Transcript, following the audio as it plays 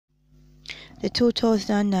The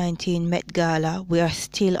 2019 Met Gala, we are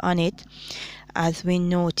still on it. As we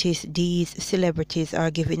notice, these celebrities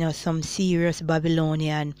are giving us some serious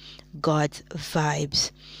Babylonian God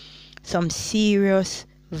vibes. Some serious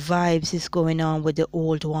vibes is going on with the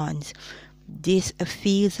old ones. This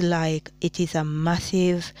feels like it is a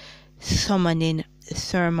massive summoning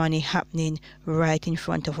ceremony happening right in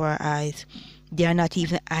front of our eyes. They are not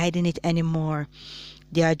even hiding it anymore.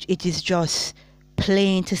 It is just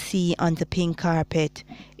plain to see on the pink carpet.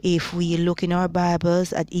 If we look in our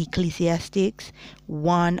Bibles at Ecclesiastes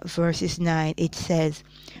 1 verses 9, it says,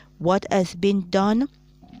 "What has been done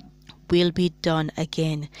will be done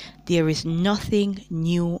again. There is nothing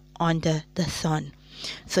new under the sun."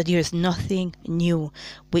 So there's nothing new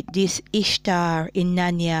with this Ishtar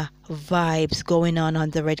Inanna vibes going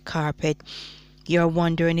on the red carpet. You're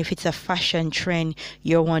wondering if it's a fashion trend.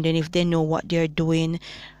 You're wondering if they know what they're doing.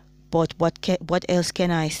 But what else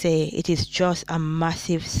can I say? It is just a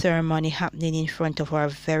massive ceremony happening in front of our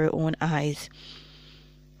very own eyes.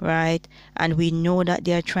 Right? And we know that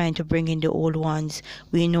they are trying to bring in the old ones.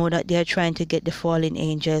 We know that they are trying to get the fallen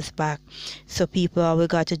angels back. So people, all we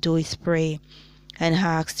got to do is pray and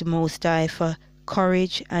ask the Most High for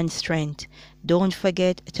courage and strength. Don't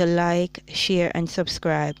forget to like, share and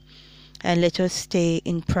subscribe. And let us stay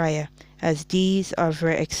in prayer, as these are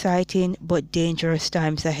very exciting but dangerous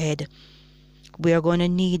times ahead. We are going to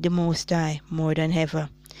need the Most High more than ever.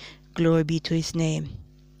 Glory be to His name.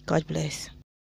 God bless.